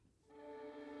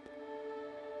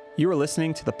You are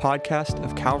listening to the podcast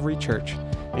of Calvary Church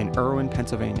in Irwin,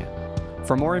 Pennsylvania.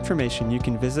 For more information, you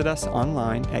can visit us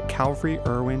online at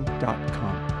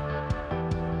calvaryirwin.com.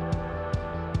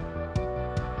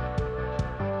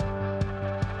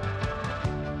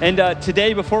 And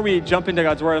today, before we jump into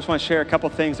God's Word, I just want to share a couple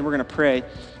things and we're going to pray.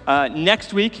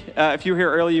 Next week, if you were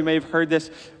here early, you may have heard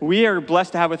this. We are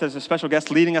blessed to have with us a special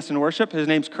guest leading us in worship. His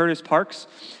name's Curtis Parks.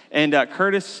 And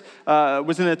Curtis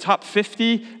was in the top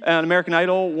 50 on American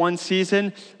Idol one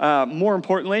season. More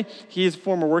importantly, he is a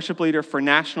former worship leader for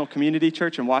National Community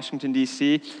Church in Washington,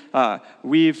 D.C.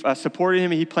 We've supported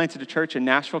him. He planted a church in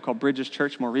Nashville called Bridges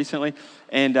Church more recently.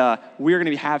 And we're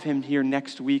going to have him here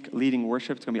next week leading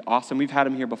worship. It's going to be awesome. We've had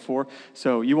him here before,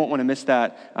 so you won't want to miss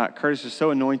that. Curtis is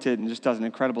so anointed and just does an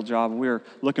incredible job. We're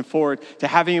looking forward to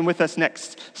having him with us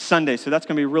next Sunday. So that's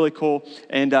going to be really cool.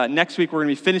 And next week, we're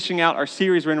going to be finishing out our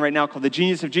series we're in right now called The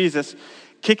Genius of Jesus.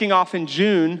 Kicking off in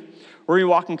June, we're going to be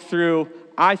walking through,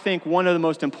 I think, one of the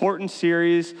most important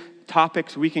series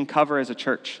topics we can cover as a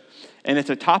church. And it's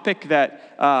a topic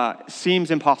that seems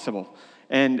impossible.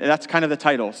 And that's kind of the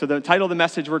title. So the title of the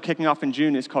message we're kicking off in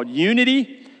June is called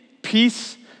Unity,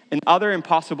 Peace, and Other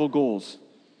Impossible Goals.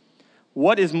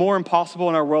 What is more impossible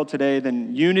in our world today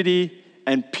than unity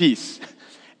and peace?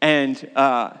 And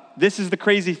this is the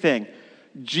crazy thing.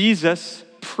 Jesus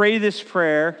prayed this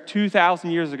prayer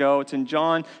 2,000 years ago. It's in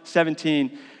John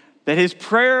 17. That his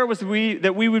prayer was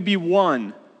that we would be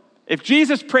one. If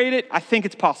Jesus prayed it, I think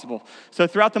it's possible. So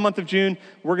throughout the month of June,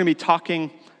 we're going to be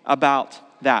talking about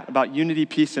that, about unity,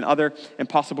 peace, and other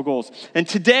impossible goals. And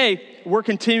today, we're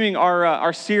continuing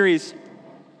our series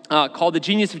called The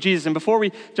Genius of Jesus. And before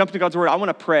we jump into God's Word, I want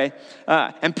to pray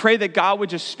and pray that God would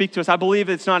just speak to us. I believe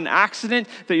it's not an accident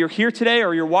that you're here today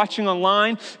or you're watching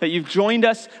online, that you've joined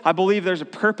us. I believe there's a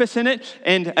purpose in it.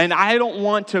 And I don't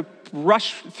want to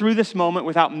rush through this moment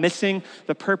without missing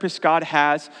the purpose God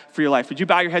has for your life. Would you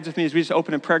bow your heads with me as we just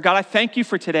open in prayer? God, I thank you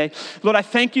for today. Lord, I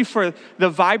thank you for the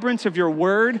vibrance of your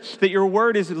word, that your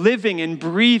word is living and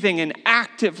breathing and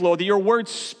active, Lord, that your word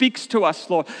speaks to us,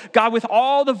 Lord. God, with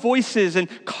all the voices and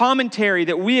commentary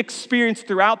that we experience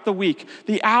throughout the week,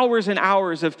 the hours and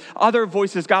hours of other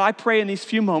voices, God, I pray in these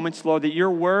few moments, Lord, that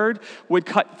your word would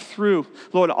cut through,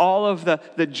 Lord, all of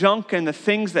the junk and the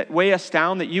things that weigh us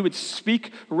down, that you would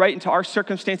speak right into our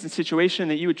circumstance and situation,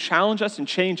 that you would challenge us and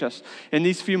change us in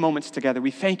these few moments together. We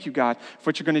thank you, God, for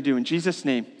what you're going to do. In Jesus'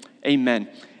 name, amen.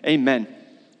 Amen.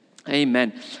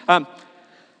 Amen.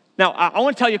 Now, I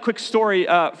want to tell you a quick story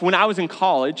when I was in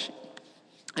college.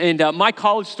 And my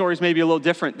college stories may be a little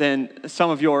different than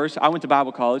some of yours. I went to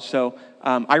Bible college, so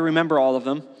I remember all of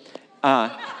them.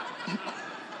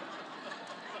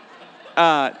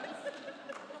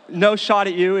 No shot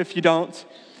at you if you don't.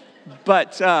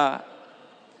 But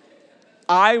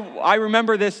I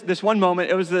remember this one moment.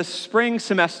 It was the spring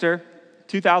semester,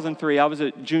 2003. I was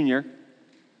a junior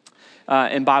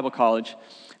in Bible college.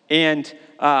 And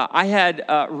I had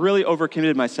really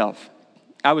overcommitted myself.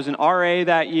 I was an RA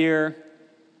that year.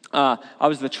 I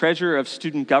was the treasurer of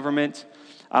student government.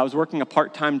 I was working a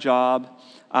part-time job.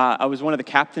 I was one of the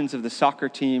captains of the soccer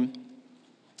team.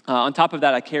 On top of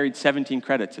that, I carried 17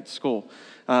 credits at school.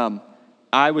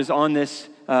 I was on this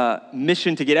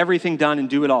mission to get everything done and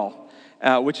do it all.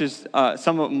 Which is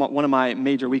one of my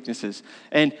major weaknesses.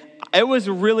 And it was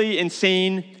a really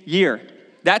insane year.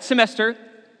 That semester,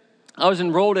 I was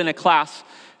enrolled in a class.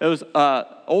 It was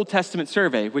Old Testament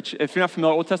survey, which, if you're not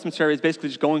familiar, Old Testament survey is basically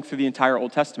just going through the entire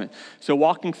Old Testament. So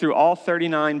walking through all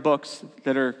 39 books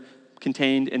that are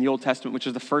contained in the Old Testament, which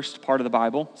is the first part of the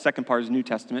Bible. Second part is New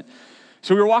Testament.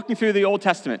 So we were walking through the Old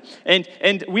Testament, and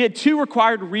we had two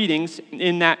required readings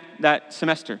in that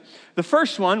semester. The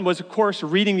first one was, of course,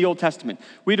 reading the Old Testament.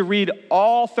 We had to read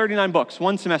all 39 books,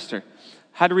 one semester.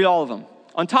 Had to read all of them.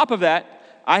 On top of that,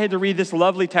 I had to read this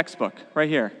lovely textbook right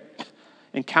here,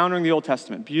 Encountering the Old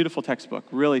Testament. Beautiful textbook,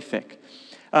 really thick.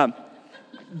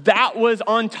 That was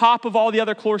on top of all the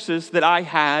other courses that I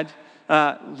had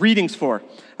readings for.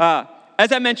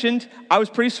 As I mentioned, I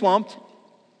was pretty swamped.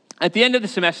 At the end of the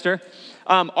semester,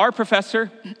 our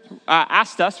professor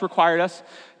required us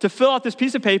to fill out this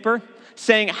piece of paper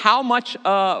saying how much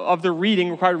of the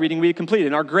required reading we had completed.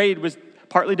 And our grade was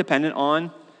partly dependent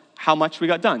on how much we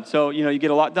got done. So, you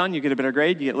get a lot done, you get a better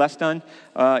grade. You get less done,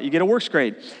 you get a worse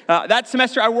grade. That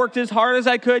semester, I worked as hard as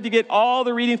I could to get all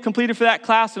the readings completed for that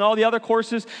class and all the other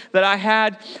courses that I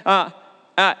had.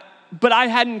 But I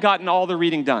hadn't gotten all the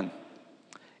reading done.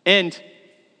 And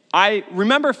I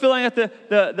remember filling out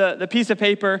the piece of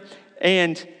paper,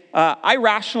 and I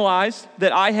rationalized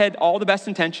that I had all the best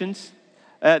intentions,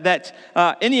 that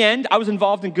in the end, I was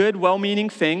involved in good, well-meaning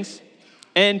things,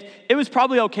 And it was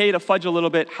probably okay to fudge a little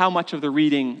bit how much of the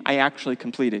reading I actually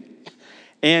completed.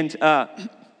 And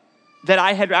that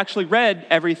I had actually read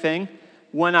everything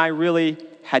when I really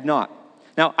had not.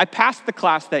 Now, I passed the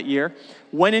class that year,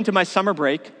 went into my summer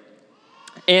break,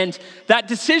 and that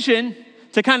decision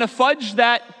to kind of fudge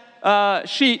that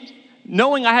sheet,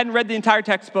 knowing I hadn't read the entire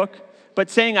textbook, but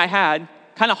saying I had,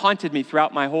 kind of haunted me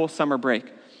throughout my whole summer break.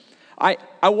 I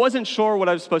wasn't sure what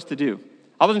I was supposed to do.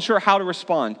 I wasn't sure how to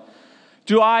respond.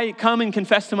 Do I come and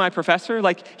confess to my professor?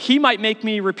 Like, he might make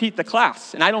me repeat the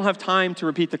class, and I don't have time to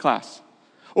repeat the class.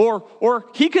 Or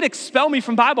he could expel me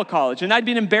from Bible college, and I'd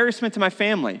be an embarrassment to my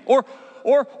family. Or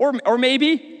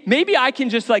maybe I can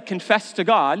just like confess to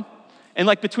God, and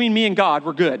like between me and God,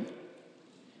 we're good.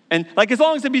 And like as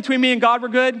long as between me and God we're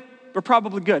good, we're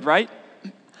probably good, right?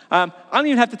 I don't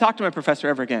even have to talk to my professor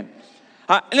ever again.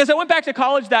 And as I went back to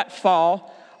college that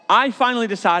fall, I finally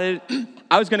decided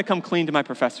I was going to come clean to my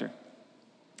professor.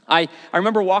 I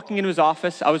remember walking into his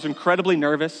office. I was incredibly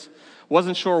nervous,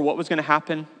 wasn't sure what was going to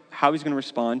happen, how he was going to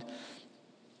respond.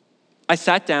 I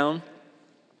sat down,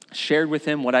 shared with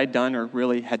him what I'd done or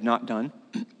really had not done,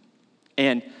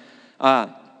 and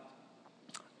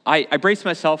I braced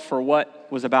myself for what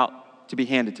was about to be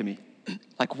handed to me,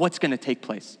 like what's going to take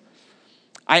place.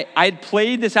 I had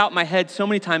played this out in my head so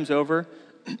many times over,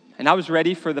 and I was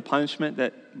ready for the punishment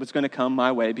that was going to come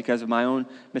my way because of my own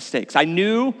mistakes. I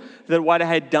knew that what I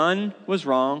had done was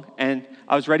wrong, and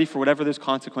I was ready for whatever those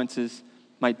consequences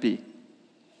might be.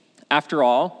 After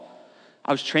all,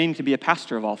 I was trained to be a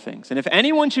pastor of all things. And if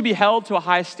anyone should be held to a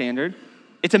high standard,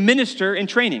 it's a minister in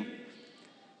training.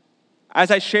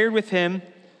 As I shared with him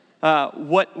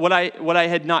what I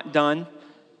had not done,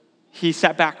 he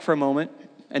sat back for a moment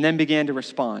and then began to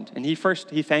respond. And he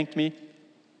thanked me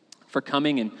for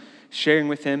coming and sharing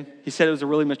with him. He said it was a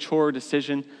really mature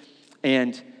decision,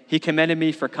 and he commended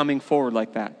me for coming forward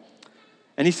like that.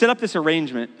 And he set up this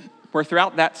arrangement where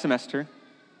throughout that semester,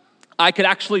 I could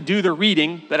actually do the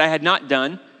reading that I had not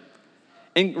done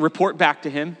and report back to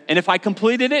him. And if I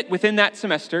completed it within that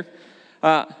semester,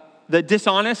 the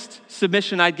dishonest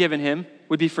submission I'd given him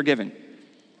would be forgiven.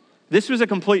 This was a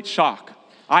complete shock.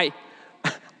 I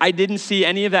didn't see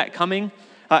any of that coming.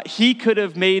 He could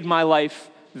have made my life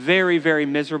very, very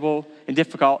miserable and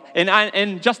difficult,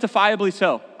 and justifiably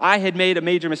so. I had made a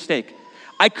major mistake.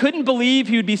 I couldn't believe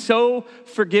he would be so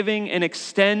forgiving and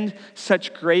extend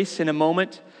such grace in a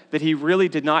moment that he really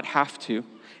did not have to,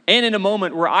 and in a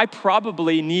moment where I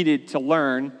probably needed to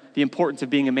learn the importance of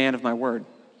being a man of my word.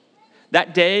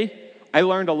 That day, I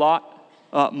learned a lot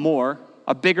more,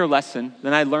 a bigger lesson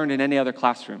than I learned in any other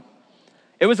classroom.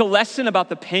 It was a lesson about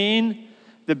the pain,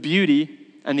 the beauty,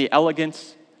 and the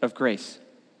elegance of grace.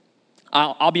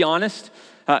 I'll be honest,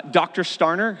 Dr.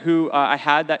 Starner, who I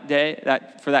had that day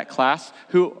for that class,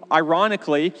 who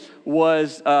ironically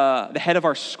was the head of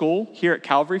our school here at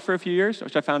Calvary for a few years,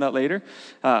 which I found out later,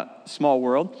 small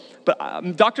world. But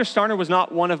Dr. Starner was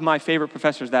not one of my favorite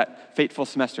professors that fateful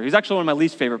semester. He was actually one of my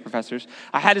least favorite professors.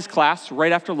 I had his class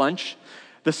right after lunch.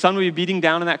 The sun would be beating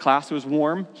down in that class. It was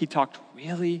warm. He talked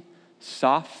really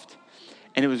soft,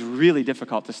 and it was really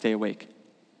difficult to stay awake.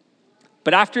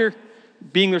 But after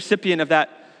being the recipient of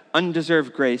that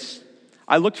undeserved grace,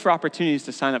 I looked for opportunities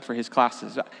to sign up for his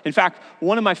classes. In fact,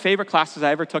 one of my favorite classes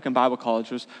I ever took in Bible college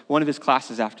was one of his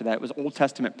classes after that. It was Old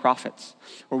Testament prophets,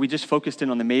 where we just focused in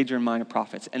on the major and minor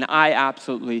prophets. And I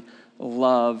absolutely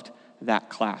loved that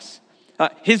class.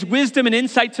 His wisdom and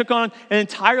insight took on an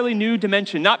entirely new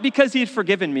dimension, not because he had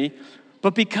forgiven me,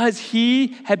 but because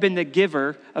he had been the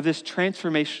giver of this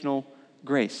transformational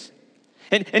grace.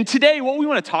 And today, what we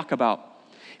want to talk about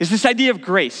is this idea of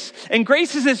grace. And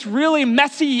grace is this really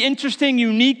messy, interesting,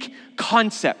 unique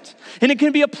concept. And it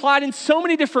can be applied in so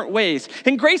many different ways.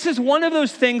 And grace is one of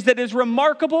those things that is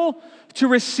remarkable to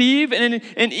receive and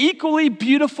equally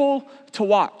beautiful to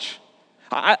watch.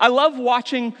 I love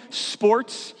watching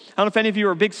sports. I don't know if any of you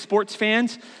are big sports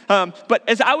fans, but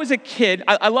as I was a kid,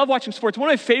 I love watching sports. One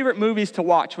of my favorite movies to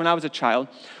watch when I was a child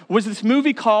was this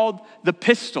movie called The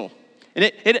Pistol. And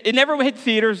it never hit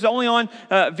theaters, it was only on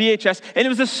VHS. And it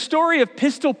was a story of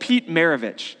Pistol Pete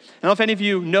Maravich. I don't know if any of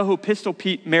you know who Pistol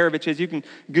Pete Maravich is. You can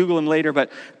Google him later. But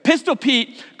Pistol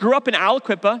Pete grew up in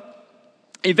Aliquippa,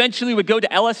 eventually would go to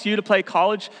LSU to play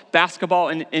college basketball,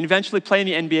 and eventually play in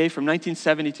the NBA from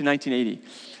 1970 to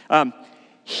 1980.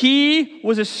 He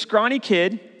was a scrawny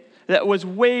kid that was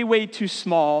way, way too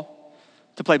small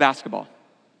to play basketball.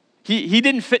 He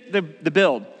didn't fit the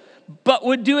build. but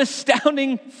would do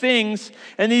astounding things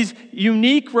in these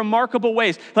unique, remarkable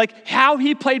ways. Like how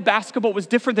he played basketball was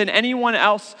different than anyone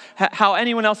else, how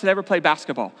anyone else had ever played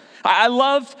basketball. I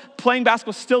loved playing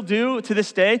basketball, still do to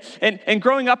this day. And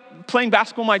growing up playing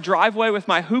basketball in my driveway with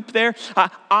my hoop there,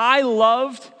 I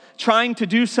loved trying to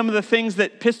do some of the things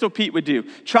that Pistol Pete would do,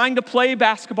 trying to play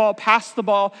basketball, pass the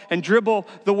ball, and dribble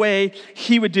the way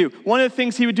he would do. One of the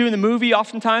things he would do in the movie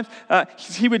oftentimes,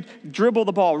 he would dribble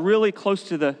the ball really close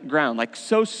to the ground, like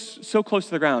so close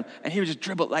to the ground, and he would just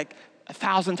dribble it like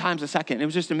 1,000 times a second. It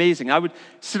was just amazing. I would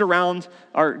sit around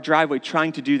our driveway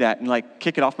trying to do that and like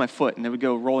kick it off my foot, and it would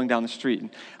go rolling down the street. And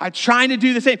I'm trying to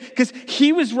do the same because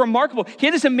he was remarkable. He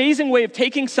had this amazing way of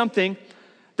taking something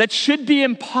that should be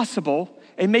impossible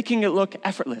and making it look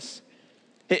effortless.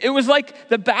 It was like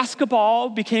the basketball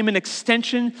became an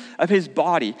extension of his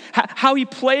body. How he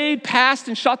played, passed,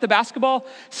 and shot the basketball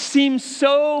seemed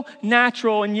so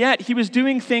natural, and yet he was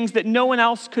doing things that no one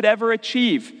else could ever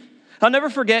achieve. I'll never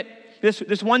forget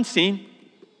this one scene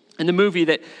in the movie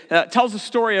that tells the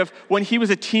story of when he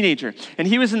was a teenager, and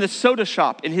he was in the soda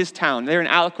shop in his town, there in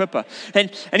Aliquippa,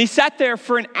 and he sat there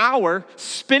for an hour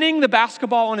spinning the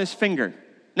basketball on his finger.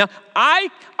 Now,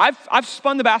 I've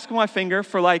spun the basketball on my finger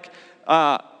for like,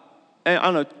 I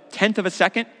don't know, 1/10 of a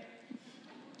second.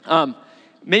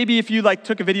 Maybe if you like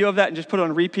took a video of that and just put it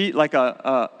on repeat, like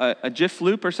a GIF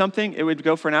loop or something, it would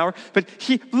go for an hour. But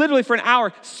he literally for an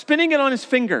hour spinning it on his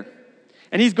finger.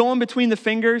 And he's going between the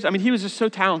fingers. I mean, he was just so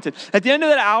talented. At the end of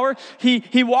that hour,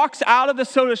 he walks out of the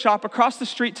soda shop across the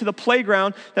street to the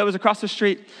playground that was across the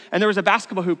street, and there was a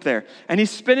basketball hoop there. And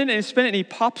he's spinning it, and he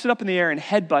pops it up in the air and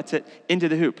headbutts it into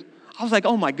the hoop. I was like,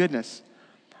 oh my goodness.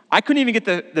 I couldn't even get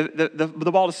the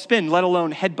ball to spin, let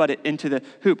alone headbutt it into the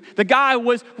hoop. The guy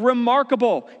was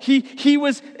remarkable. He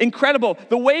was incredible.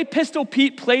 The way Pistol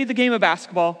Pete played the game of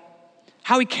basketball,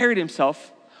 how he carried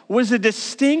himself, was a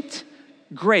distinct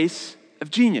grace of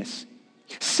genius.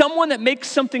 Someone that makes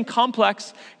something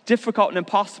complex, difficult, and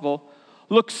impossible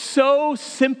look so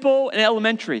simple and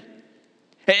elementary.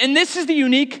 And this is the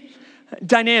unique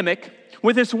dynamic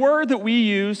with this word that we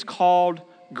use called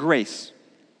grace.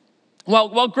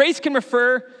 While grace can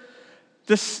refer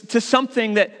to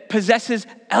something that possesses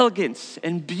elegance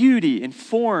and beauty and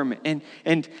form and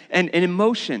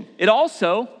emotion, it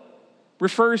also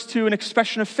refers to an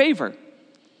expression of favor.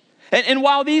 And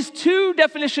while these two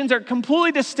definitions are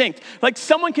completely distinct, like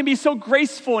someone can be so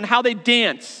graceful in how they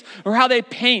dance or how they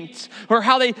paint or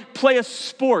how they play a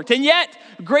sport, and yet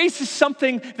grace is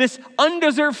something, this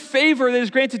undeserved favor that is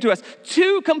granted to us.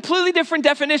 Two completely different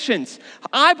definitions.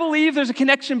 I believe there's a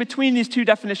connection between these two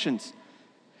definitions.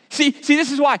 See, this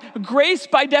is why. Grace,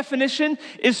 by definition,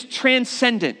 is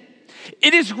transcendent.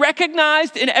 It is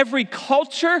recognized in every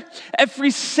culture,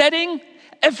 every setting,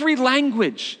 every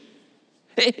language.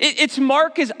 Its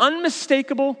mark is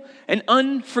unmistakable and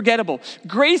unforgettable.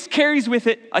 Grace carries with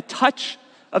it a touch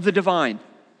of the divine.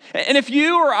 And if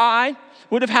you or I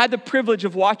would have had the privilege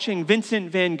of watching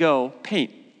Vincent van Gogh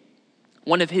paint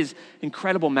one of his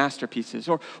incredible masterpieces,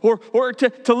 or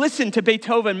to listen to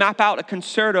Beethoven map out a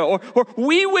concerto, or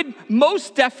we would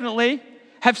most definitely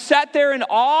have sat there in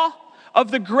awe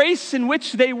of the grace in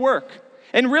which they work,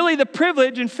 and really the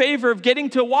privilege and favor of getting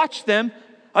to watch them,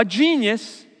 a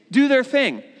genius, do their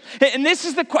thing. And this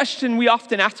is the question we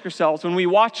often ask ourselves when we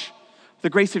watch the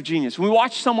grace of genius, when we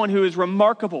watch someone who is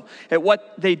remarkable at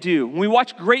what they do, when we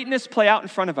watch greatness play out in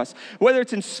front of us, whether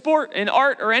it's in sport, in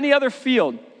art, or any other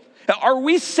field. Are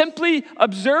we simply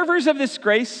observers of this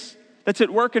grace that's at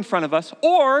work in front of us,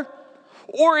 or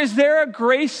is there a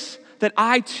grace that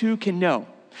I too can know?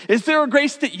 Is there a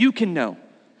grace that you can know?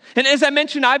 And as I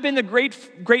mentioned, I've been the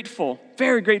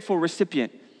very grateful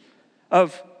recipient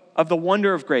of the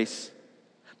wonder of grace.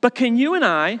 But can you and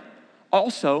I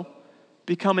also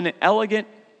become an elegant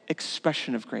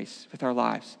expression of grace with our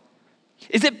lives?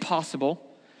 Is it possible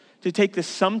to take this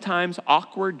sometimes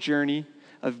awkward journey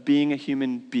of being a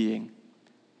human being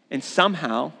and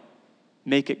somehow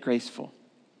make it graceful?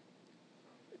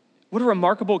 What a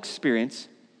remarkable experience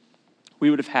we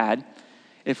would have had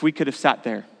if we could have sat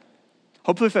there.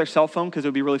 Hopefully with our cell phone, because it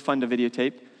would be really fun to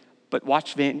videotape, but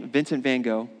watch Vincent van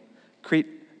Gogh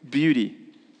create beauty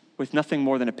with nothing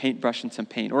more than a paintbrush and some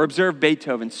paint, or observe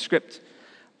Beethoven script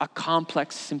a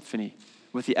complex symphony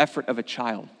with the effort of a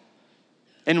child.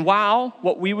 And while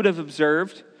what we would have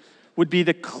observed would be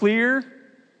the clear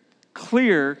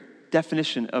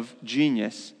definition of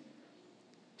genius,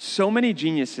 so many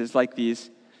geniuses like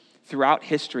these throughout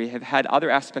history have had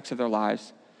other aspects of their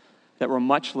lives that were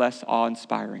much less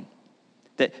awe-inspiring,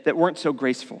 that weren't so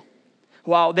graceful.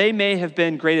 While they may have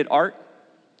been great at art,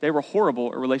 They were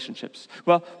horrible at relationships.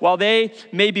 Well, while they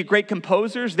may be great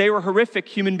composers, they were horrific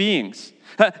human beings.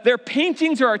 Their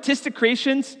paintings or artistic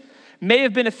creations may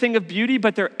have been a thing of beauty,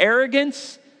 but their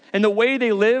arrogance and the way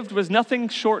they lived was nothing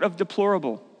short of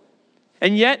deplorable.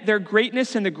 And yet their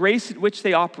greatness and the grace at which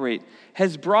they operate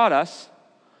has brought us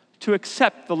to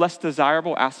accept the less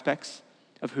desirable aspects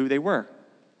of who they were.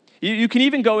 You can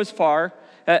even go as far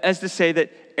as to say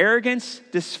that arrogance,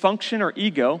 dysfunction, or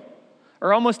ego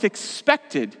are almost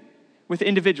expected with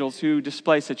individuals who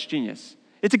display such genius.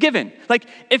 It's a given. Like,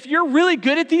 if you're really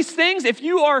good at these things, if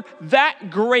you are that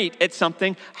great at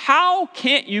something, how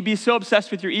can't you be so obsessed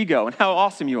with your ego and how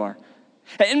awesome you are?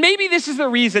 And maybe this is the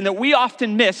reason that we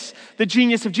often miss the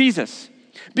genius of Jesus.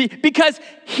 Because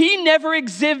he never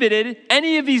exhibited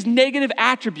any of these negative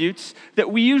attributes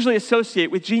that we usually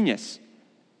associate with genius.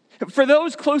 For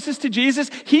those closest to Jesus,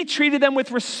 he treated them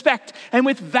with respect and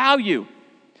with value.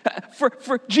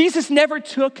 For Jesus never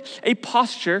took a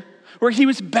posture where he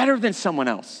was better than someone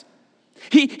else.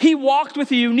 He walked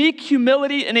with a unique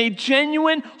humility and a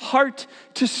genuine heart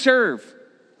to serve.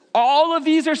 All of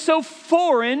these are so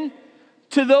foreign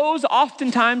to those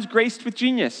oftentimes graced with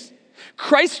genius.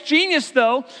 Christ's genius,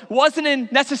 though, wasn't in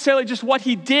necessarily just what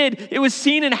he did. It was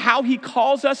seen in how he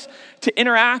calls us to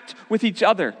interact with each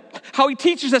other, how he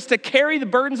teaches us to carry the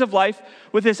burdens of life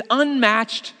with his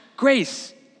unmatched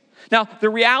grace. Now, the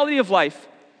reality of life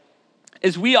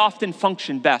is we often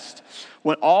function best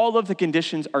when all of the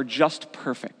conditions are just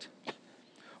perfect.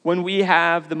 When we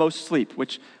have the most sleep,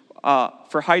 which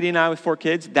for Heidi and I with 4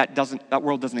 kids, that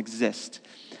world doesn't exist.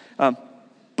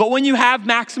 But when you have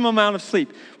maximum amount of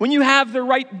sleep, when you have the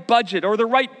right budget or the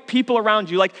right people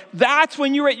around you, like that's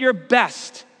when you're at your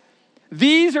best.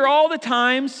 These are all the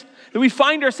times that we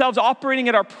find ourselves operating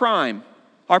at our prime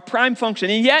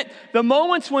function. And yet, the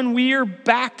moments when we are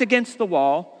backed against the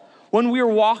wall, when we are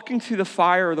walking through the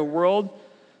fire, the world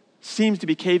seems to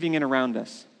be caving in around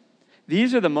us.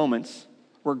 These are the moments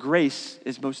where grace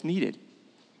is most needed.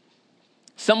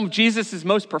 Some of Jesus'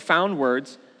 most profound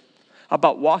words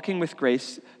about walking with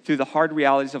grace through the hard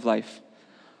realities of life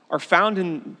are found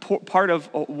in part of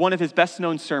one of his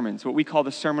best-known sermons, what we call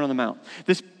the Sermon on the Mount.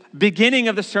 This beginning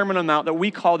of the Sermon on the Mount that we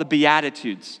call the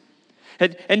Beatitudes.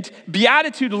 And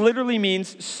beatitude literally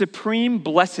means supreme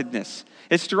blessedness.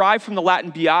 It's derived from the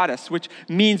Latin beatus, which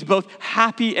means both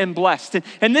happy and blessed.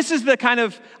 And this is the kind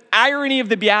of irony of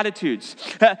the Beatitudes.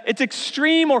 It's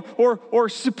extreme or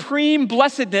supreme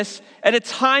blessedness at a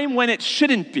time when it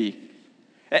shouldn't be.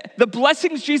 The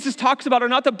blessings Jesus talks about are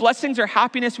not the blessings or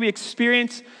happiness we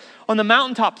experience on the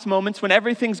mountaintops moments when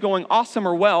everything's going awesome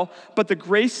or well, but the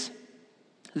grace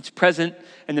that's present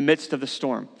in the midst of the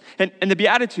storm. And the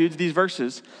Beatitudes, these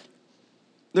verses,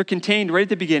 they're contained right at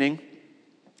the beginning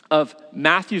of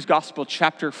Matthew's Gospel,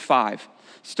 chapter 5,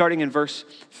 starting in verse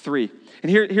 3.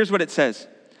 And here's what it says.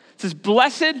 It says,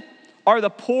 "Blessed are the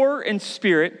poor in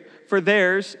spirit, for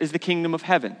theirs is the kingdom of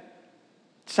heaven."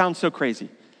 It sounds so crazy.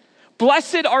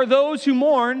 "Blessed are those who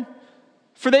mourn,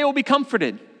 for they will be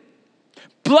comforted.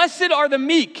 Blessed are the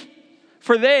meek,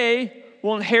 for they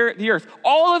will inherit the earth."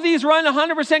 All of these run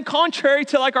 100% contrary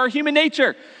to like our human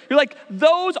nature. You're like,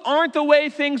 those aren't the way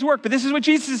things work. But this is what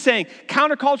Jesus is saying.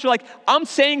 Counterculture, like I'm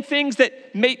saying things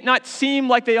that may not seem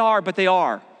like they are, but they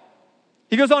are.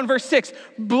 He goes on, verse 6,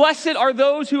 "Blessed are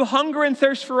those who hunger and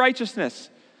thirst for righteousness,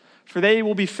 for they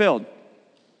will be filled.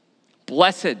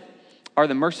 Blessed are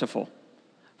the merciful,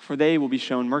 for they will be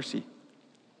shown mercy.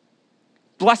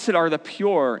 Blessed are the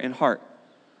pure in heart,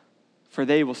 for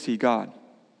they will see God.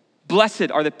 Blessed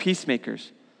are the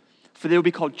peacemakers, for they will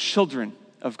be called children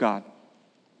of God.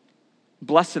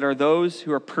 Blessed are those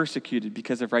who are persecuted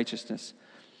because of righteousness,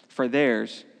 for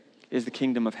theirs is the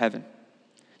kingdom of heaven."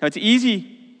 Now it's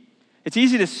easy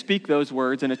to speak those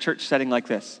words in a church setting like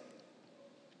this.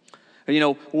 You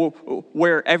know,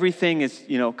 where everything is,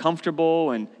 you know,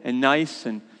 comfortable and nice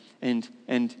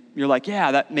and you're like,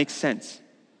 yeah, that makes sense.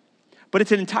 But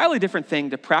it's an entirely different thing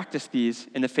to practice these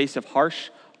in the face of harsh,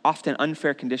 often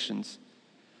unfair conditions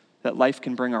that life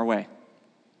can bring our way.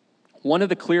 One of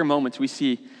the clear moments we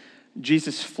see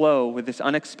Jesus flow with this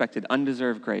unexpected,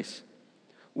 undeserved grace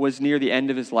was near the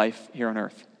end of his life here on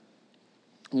earth.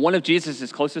 One of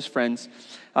Jesus' closest friends,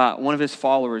 one of his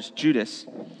followers, Judas,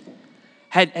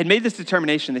 had made this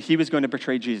determination that he was going to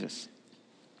betray Jesus.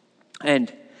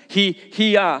 And he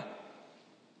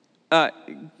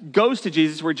goes to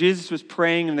Jesus where Jesus was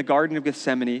praying in the Garden of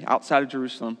Gethsemane outside of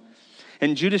Jerusalem.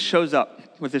 And Judas shows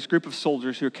up with this group of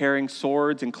soldiers who are carrying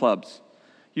swords and clubs.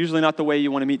 Usually not the way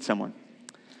you want to meet someone.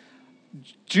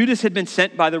 Judas had been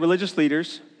sent by the religious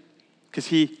leaders because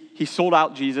he sold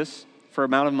out Jesus for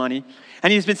amount of money.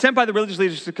 And he's been sent by the religious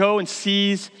leaders to go and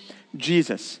seize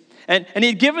Jesus. And he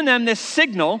had given them this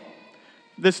signal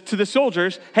to the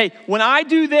soldiers, hey, when I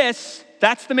do this,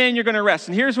 that's the man you're going to arrest.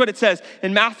 And here's what it says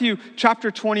in Matthew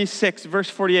chapter 26, verse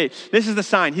 48. This is the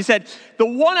sign. He said, the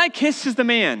one I kiss is the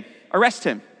man. Arrest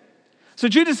him. So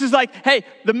Judas is like, hey,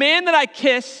 the man that I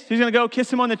kiss, he's going to go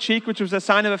kiss him on the cheek, which was a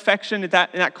sign of affection in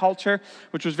that culture,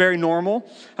 which was very normal.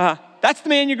 That's the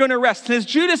man you're going to arrest. And as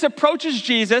Judas approaches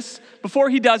Jesus, before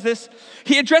he does this,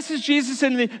 he addresses Jesus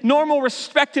in the normal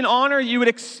respect and honor you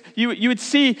would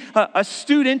see a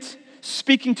student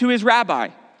speaking to his rabbi.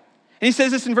 And he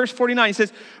says this in verse 49. He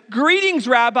says, greetings,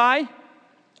 Rabbi.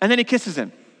 And then he kisses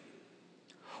him.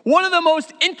 One of the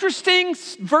most interesting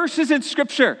verses in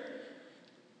Scripture.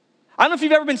 I don't know if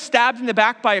you've ever been stabbed in the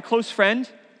back by a close friend.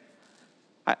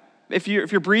 If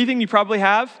you're breathing, you probably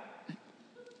have.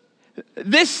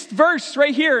 This verse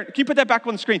right here, can you put that back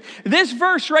on the screen? This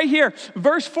verse right here,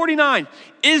 verse 49,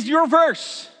 is your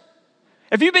verse.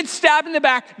 If you've been stabbed in the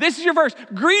back, this is your verse.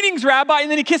 Greetings, Rabbi, and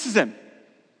then he kisses him.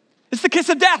 It's the kiss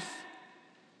of death.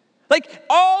 Like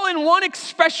all in one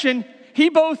expression, he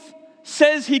both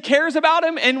says he cares about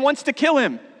him and wants to kill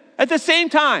him at the same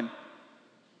time.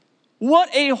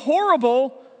 What a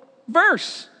horrible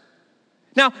verse.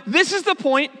 Now, this is the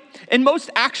point in most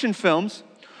action films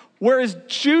where as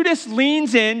Judas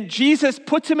leans in, Jesus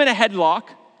puts him in a headlock,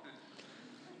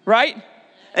 right?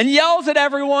 And yells at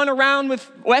everyone around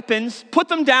with weapons, put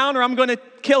them down or I'm going to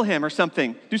kill him or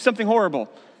something, do something horrible.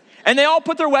 And they all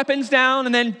put their weapons down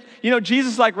and then,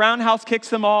 Jesus like roundhouse kicks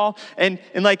them all and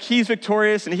like he's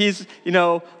victorious and he's,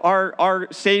 our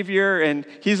savior and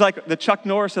he's like the Chuck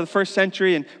Norris of the first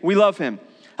century and we love him.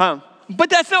 But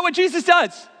that's not what Jesus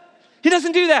does. He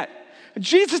doesn't do that.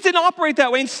 Jesus didn't operate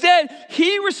that way. Instead,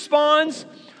 he responds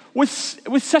with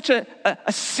such a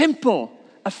simple,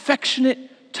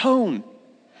 affectionate tone.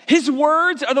 His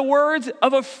words are the words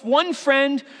of one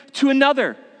friend to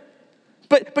another.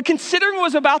 But considering what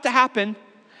was about to happen,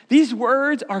 these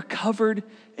words are covered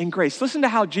in grace. Listen to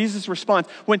how Jesus responds.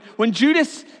 When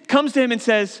Judas comes to him and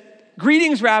says,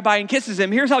 greetings, Rabbi, and kisses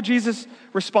him, here's how Jesus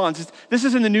responds. This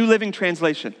is in the New Living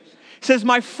Translation. He says,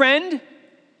 my friend, can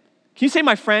you say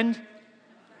my friend?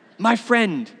 My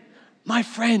friend, my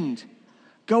friend,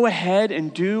 go ahead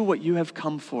and do what you have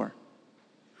come for.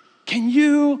 Can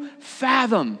you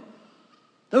fathom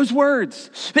those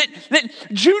words? That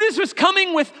Judas was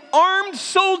coming with armed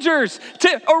soldiers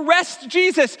to arrest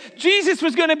Jesus. Jesus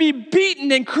was going to be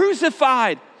beaten and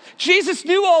crucified. Jesus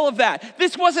knew all of that.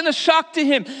 This wasn't a shock to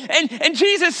him. And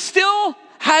Jesus still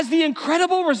has the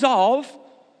incredible resolve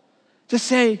to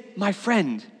say, my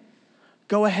friend,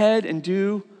 go ahead and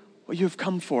do what you have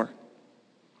come for.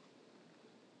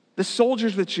 The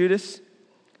soldiers with Judas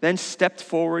then stepped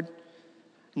forward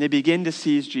and they begin to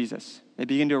seize Jesus. They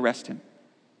begin to arrest him.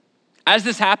 As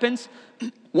this happens,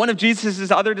 one of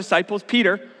Jesus' other disciples,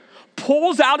 Peter,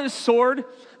 pulls out his sword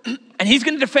and he's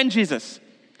going to defend Jesus.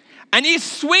 And he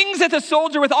swings at the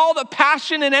soldier with all the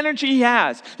passion and energy he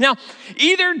has. Now,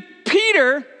 either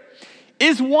Peter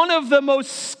is one of the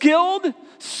most skilled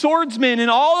swordsmen in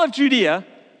all of Judea,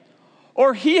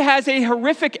 or he has a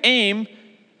horrific aim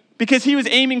because he was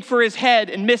aiming for his head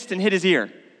and missed and hit his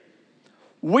ear.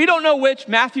 We don't know which.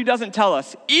 Matthew doesn't tell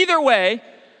us. Either way,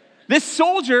 this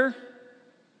soldier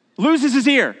loses his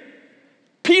ear.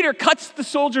 Peter cuts the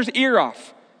soldier's ear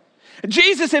off.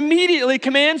 Jesus immediately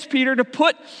commands Peter to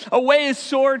put away his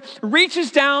sword,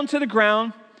 reaches down to the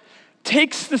ground,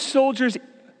 takes the soldier's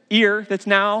ear that's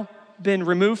now been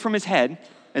removed from his head,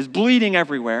 is bleeding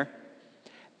everywhere,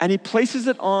 and he places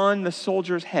it on the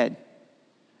soldier's head.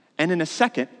 And in a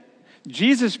second,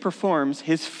 Jesus performs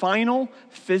his final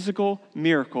physical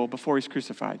miracle before he's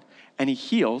crucified, and he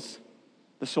heals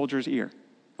the soldier's ear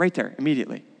right there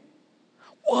immediately.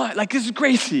 What? Like, this is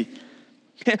crazy.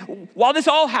 While this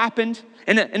all happened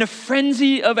in a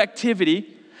frenzy of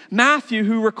activity, Matthew,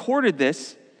 who recorded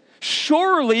this,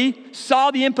 surely saw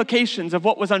the implications of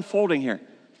what was unfolding here.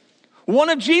 One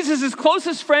of Jesus'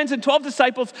 closest friends and 12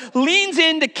 disciples leans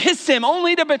in to kiss him,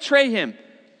 only to betray him.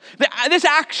 This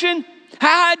action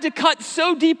had to cut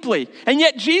so deeply, and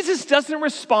yet Jesus doesn't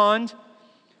respond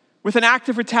with an act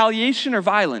of retaliation or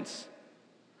violence.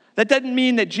 That doesn't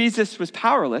mean that Jesus was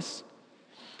powerless.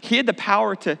 He had the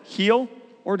power to heal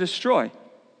or destroy.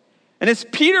 And as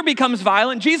Peter becomes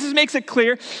violent, Jesus makes it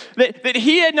clear that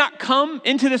he had not come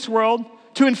into this world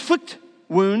to inflict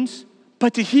wounds,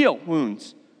 but to heal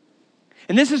wounds.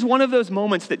 And this is one of those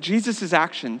moments that Jesus'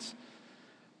 actions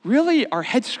really are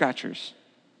head scratchers.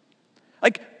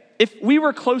 Like, if we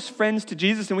were close friends to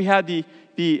Jesus and we had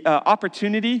the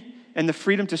opportunity and the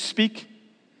freedom to speak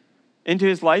into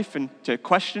his life and to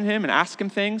question him and ask him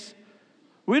things,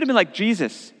 we would have been like,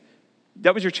 Jesus,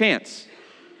 that was your chance.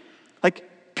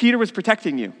 Like Peter was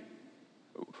protecting you.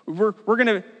 We're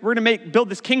gonna build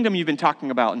this kingdom you've been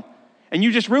talking about, and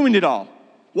you just ruined it all.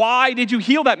 Why did you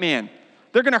heal that man?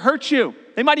 They're gonna hurt you.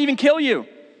 They might even kill you.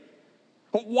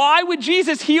 Why would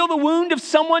Jesus heal the wound of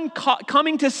someone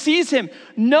coming to seize him,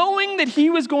 knowing that he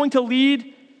was going to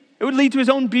it would lead to his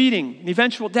own beating and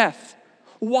eventual death?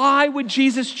 Why would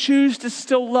Jesus choose to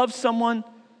still love someone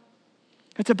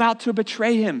that's about to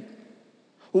betray him?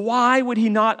 Why would he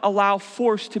not allow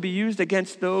force to be used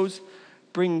against those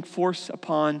bringing force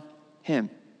upon him?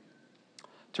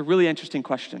 It's a really interesting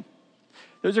question.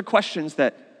 Those are questions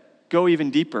that go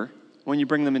even deeper when you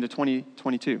bring them into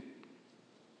 2022.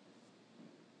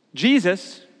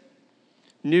 Jesus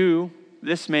knew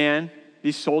this man,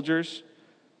 these soldiers,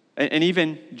 and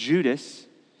even Judas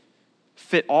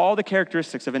fit all the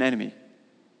characteristics of an enemy.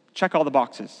 Check all the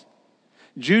boxes.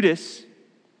 Judas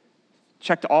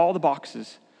checked all the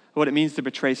boxes of what it means to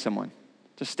betray someone,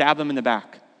 to stab them in the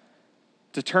back,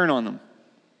 to turn on them.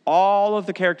 All of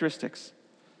the characteristics.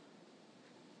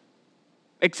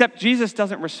 Except Jesus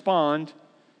doesn't respond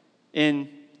in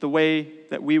the way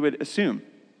that we would assume,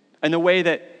 in the way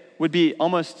that would be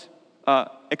almost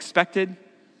expected,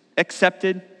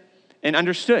 accepted, and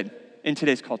understood in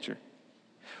today's culture.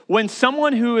 When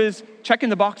someone who is checking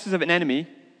the boxes of an enemy,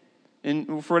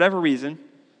 and for whatever reason,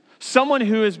 someone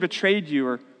who has betrayed you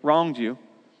or wronged you,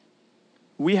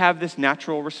 we have this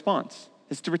natural response.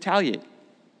 It's to retaliate.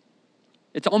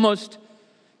 It's almost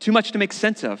too much to make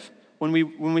sense of when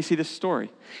we see this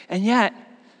story. And yet,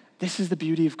 this is the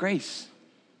beauty of grace.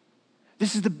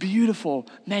 This is the beautiful,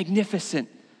 magnificent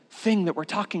thing that we're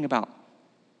talking about.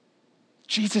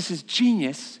 Jesus'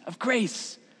 genius of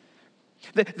grace.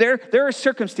 There are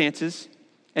circumstances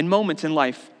and moments in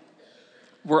life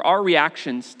where our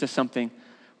reactions to something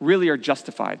really are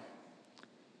justified.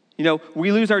 You know,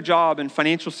 we lose our job and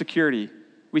financial security.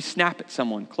 We snap at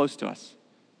someone close to us.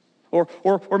 Or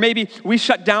maybe we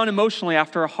shut down emotionally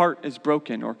after a heart is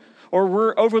broken. Or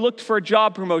we're overlooked for a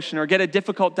job promotion or get a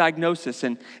difficult diagnosis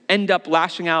and end up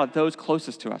lashing out at those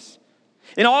closest to us.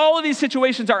 In all of these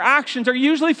situations, our actions are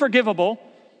usually forgivable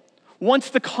once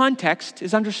the context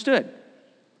is understood.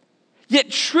 Yet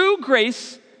true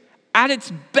grace, at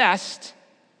its best,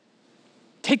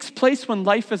 takes place when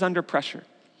life is under pressure,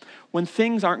 when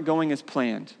things aren't going as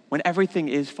planned, when everything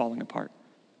is falling apart.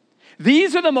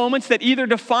 These are the moments that either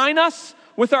define us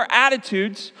with our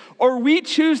attitudes or we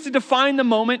choose to define the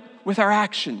moment with our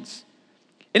actions.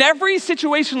 In every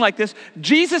situation like this,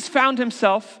 Jesus found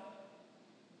himself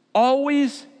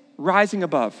always rising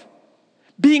above,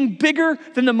 being bigger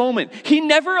than the moment. He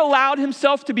never allowed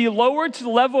himself to be lowered to the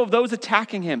level of those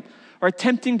attacking him or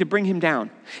attempting to bring him down.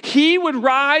 He would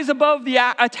rise above the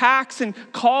attacks and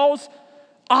calls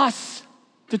us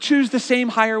to choose the same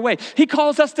higher way. He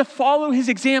calls us to follow his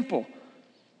example.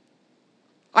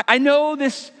 I know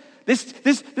this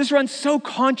runs so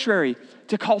contrary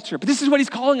to culture, but this is what he's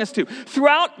calling us to.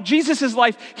 Throughout Jesus'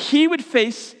 life, he would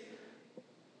face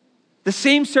the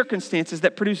same circumstances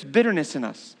that produce bitterness in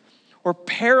us or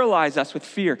paralyze us with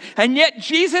fear. And yet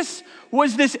Jesus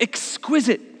was this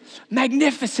exquisite,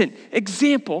 magnificent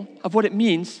example of what it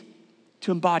means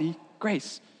to embody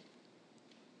grace.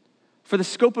 For the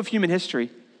scope of human history,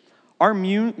 our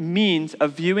means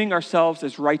of viewing ourselves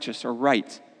as righteous or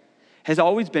right has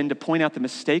always been to point out the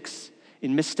mistakes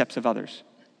and missteps of others.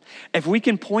 If we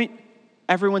can point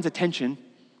everyone's attention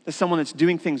to someone that's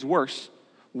doing things worse,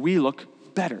 we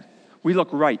look better. We look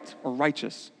right or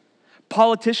righteous.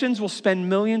 Politicians will spend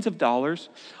millions of dollars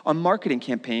on marketing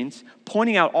campaigns,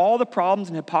 pointing out all the problems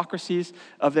and hypocrisies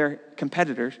of their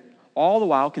competitors, all the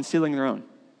while concealing their own.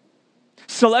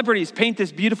 Celebrities paint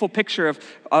this beautiful picture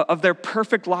of their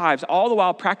perfect lives, all the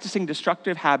while practicing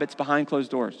destructive habits behind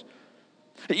closed doors.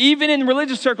 Even in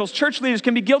religious circles, church leaders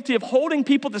can be guilty of holding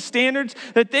people to standards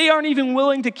that they aren't even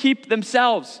willing to keep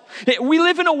themselves. We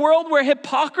live in a world where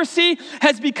hypocrisy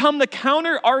has become the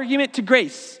counter argument to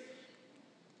grace.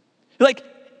 Like,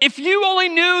 if you only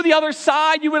knew the other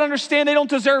side, you would understand they don't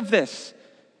deserve this.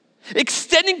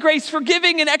 Extending grace,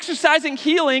 forgiving, and exercising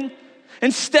healing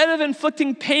instead of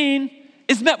inflicting pain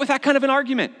is met with that kind of an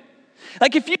argument.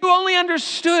 Like, if you only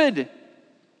understood,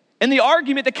 and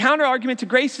the counter argument to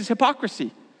grace is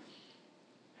hypocrisy.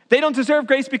 They don't deserve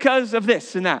grace because of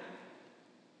this and that.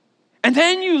 And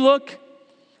then you look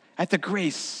at the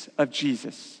grace of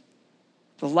Jesus,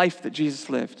 the life that Jesus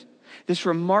lived, this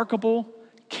remarkable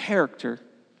character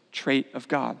trait of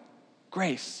God,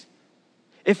 grace.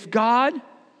 If God,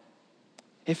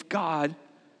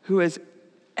 who has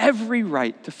every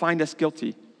right to find us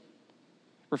guilty,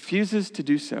 refuses to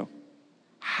do so,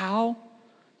 how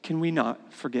can we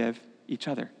not forgive each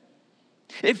other?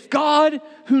 If God,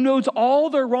 who knows all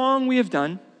the wrong we have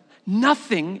done,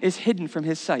 nothing is hidden from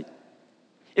his sight.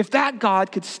 If that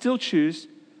God could still choose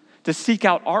to seek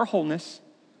out our wholeness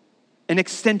and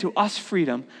extend to us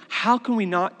freedom, how can we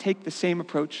not take the same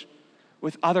approach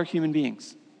with other human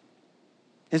beings?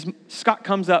 As Scott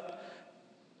comes up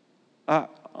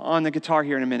on the guitar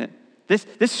here in a minute,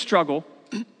 this struggle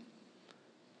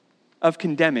of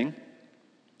condemning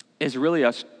is really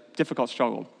a difficult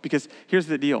struggle, because here's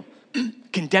the deal.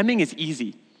 Condemning is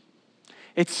easy.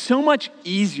 It's so much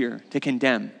easier to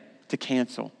condemn, to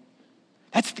cancel.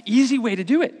 That's the easy way to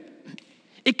do it.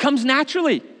 It comes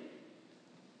naturally.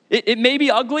 It may be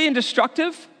ugly and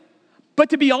destructive, but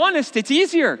to be honest, it's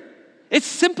easier. It's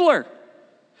simpler.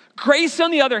 Grace,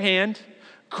 on the other hand,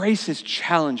 grace is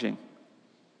challenging.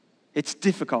 It's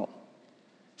difficult.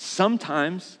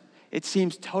 Sometimes it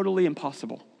seems totally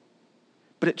impossible,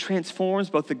 but it transforms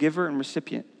both the giver and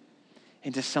recipient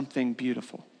into something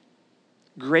beautiful.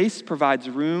 Grace provides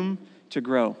room to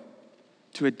grow,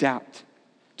 to adapt,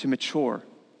 to mature,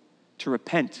 to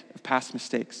repent of past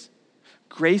mistakes.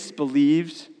 Grace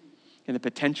believes in the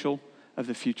potential of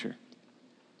the future.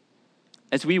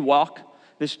 As we walk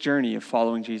this journey of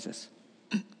following Jesus,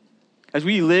 as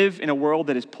we live in a world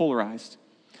that is polarized,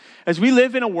 as we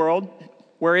live in a world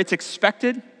where it's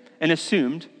expected and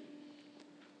assumed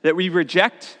that we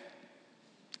reject,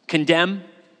 condemn,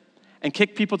 and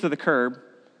kick people to the curb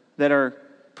that are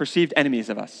perceived enemies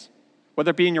of us,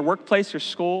 whether it be in your workplace, your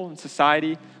school, in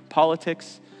society,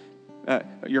 politics,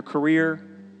 your career,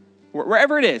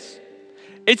 wherever it is.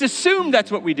 It's assumed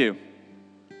that's what we do.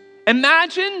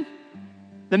 Imagine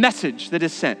the message that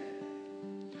is sent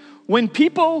when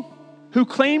people who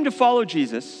claim to follow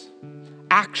Jesus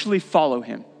actually follow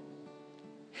him.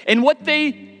 And what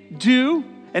they do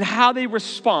and how they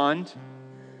respond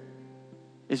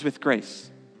is with grace.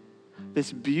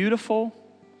 This beautiful,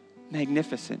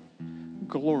 magnificent,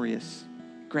 glorious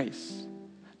grace.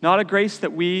 Not a grace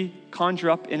that we conjure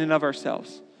up in and of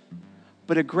ourselves,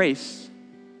 but a grace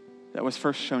that was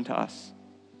first shown to us,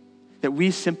 that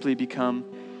we simply become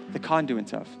the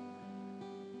conduits of.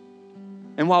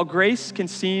 And while grace can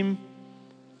seem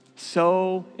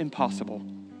so impossible,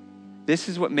 this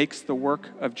is what makes the work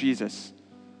of Jesus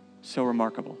so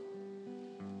remarkable.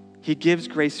 He gives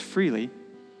grace freely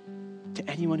to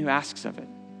anyone who asks of it.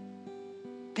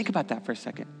 Think about that for a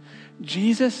second.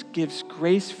 Jesus gives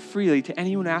grace freely to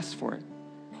anyone who asks for it.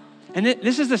 And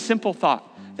this is the simple thought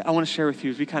that I want to share with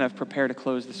you as we kind of prepare to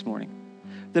close this morning.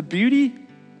 The beauty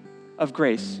of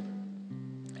grace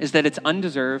is that it's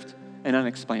undeserved and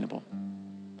unexplainable.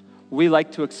 We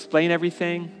like to explain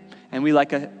everything, and we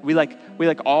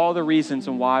like all the reasons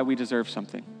on why we deserve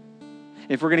something.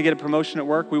 If we're going to get a promotion at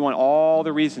work, we want all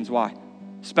the reasons why,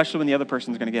 especially when the other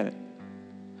person's going to get it.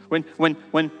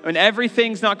 When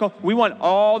everything's not going, we want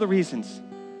all the reasons.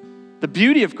 The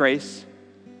beauty of grace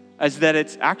is that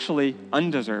it's actually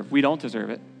undeserved. We don't deserve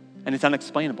it, and it's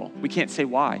unexplainable. We can't say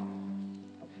why.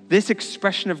 This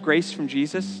expression of grace from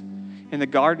Jesus in the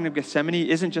Garden of Gethsemane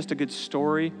isn't just a good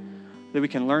story that we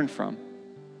can learn from,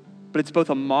 but it's both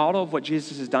a model of what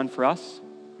Jesus has done for us,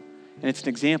 and it's an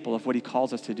example of what he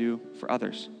calls us to do for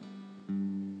others.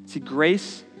 See,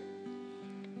 grace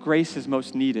is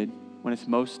most needed when it's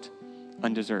most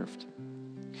undeserved.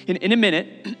 In a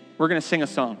minute, we're going to sing a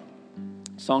song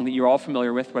that you're all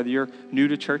familiar with, whether you're new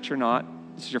to church or not.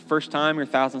 This is your first time or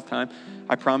your thousandth time.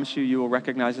 I promise you will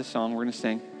recognize this song we're going to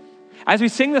sing. As we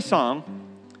sing the song,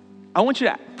 I want you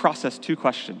to process two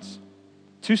questions,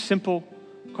 two simple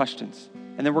questions,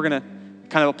 and then we're going to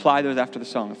kind of apply those after the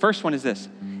song. The first one is this: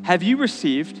 have you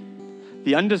received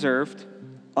the undeserved,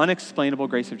 unexplainable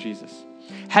grace of Jesus?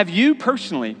 Have you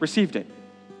personally received it?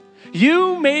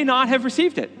 You may not have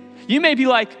received it. You may be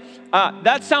like,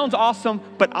 that sounds awesome,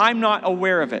 but I'm not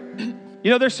aware of it. You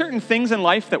know, there's certain things in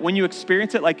life that when you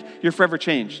experience it, like, you're forever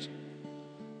changed.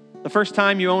 The first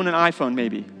time you own an iPhone,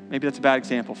 maybe that's a bad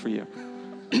example for you.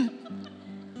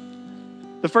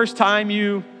 The first time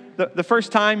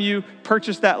you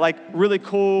purchase that like really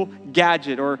cool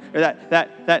gadget or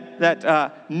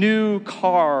that new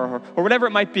car or whatever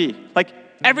it might be, like,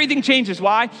 everything changes.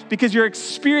 Why? Because your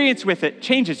experience with it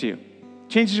changes you,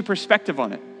 changes your perspective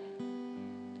on it.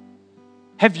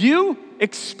 Have you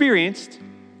experienced,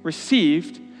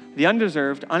 received the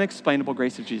undeserved, unexplainable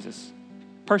grace of Jesus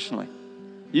personally?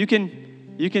 You can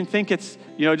think it's,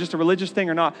 just a religious thing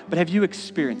or not, but have you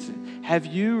experienced it? Have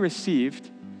you received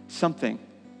something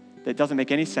that doesn't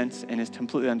make any sense and is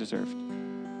completely undeserved?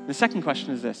 And the second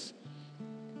question is this: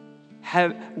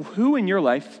 who in your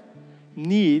life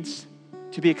needs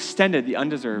to be extended the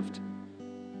undeserved,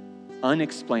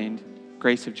 unexplained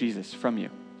grace of Jesus from you?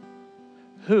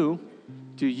 Who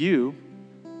do you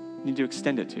need to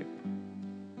extend it to?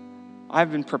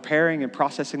 I've been preparing and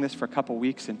processing this for a couple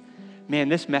weeks, and man,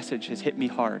 this message has hit me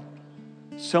hard.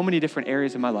 So many different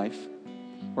areas of my life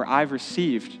where I've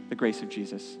received the grace of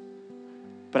Jesus,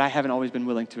 but I haven't always been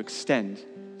willing to extend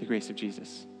the grace of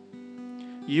Jesus.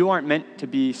 You aren't meant to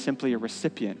be simply a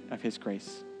recipient of his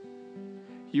grace.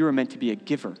 You are meant to be a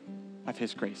giver of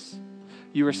his grace.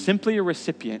 You are simply a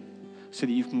recipient so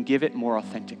that you can give it more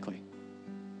authentically.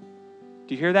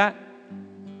 Do you hear that?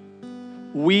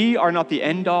 We are not the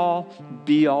end-all,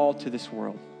 be-all to this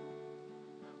world.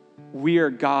 We are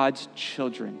God's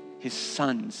children, his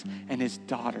sons and his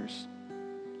daughters.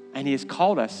 And he has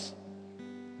called us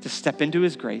to step into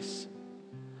his grace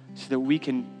so that we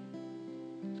can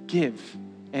give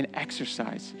and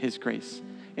exercise his grace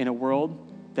in a world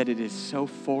that it is so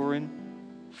foreign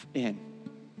in.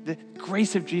 The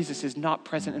grace of Jesus is not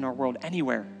present in our world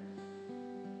anywhere,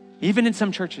 even in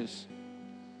some churches.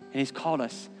 And he's called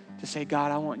us to say,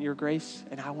 God, I want your grace,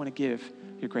 and I want to give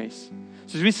your grace.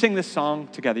 So as we sing this song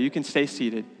together, you can stay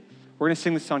seated. We're going to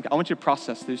sing this song. I want you to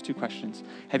process those two questions.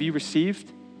 Have you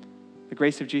received the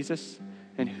grace of Jesus?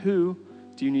 And who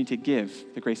do you need to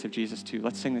give the grace of Jesus to?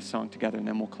 Let's sing this song together, and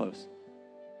then we'll close.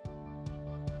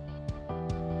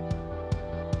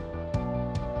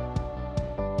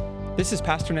 This is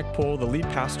Pastor Nick Poole, the lead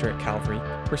pastor at Calvary.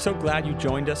 We're so glad you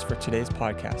joined us for today's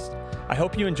podcast. I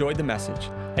hope you enjoyed the message.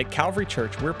 At Calvary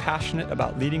Church, we're passionate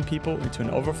about leading people into an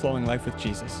overflowing life with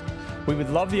Jesus. We would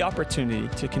love the opportunity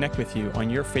to connect with you on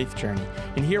your faith journey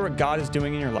and hear what God is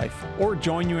doing in your life, or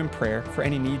join you in prayer for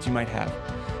any needs you might have.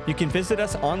 You can visit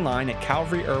us online at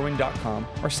calvaryirwin.com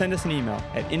or send us an email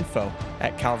at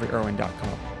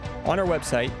info@calvaryirwin.com. On our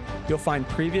website, you'll find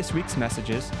previous week's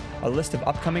messages, a list of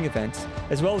upcoming events,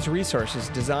 as well as resources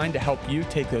designed to help you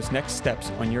take those next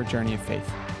steps on your journey of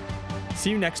faith.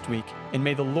 See you next week, and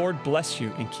may the Lord bless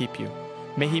you and keep you.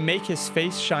 May he make his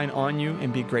face shine on you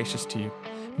and be gracious to you.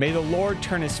 May the Lord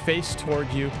turn his face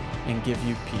toward you and give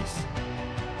you peace.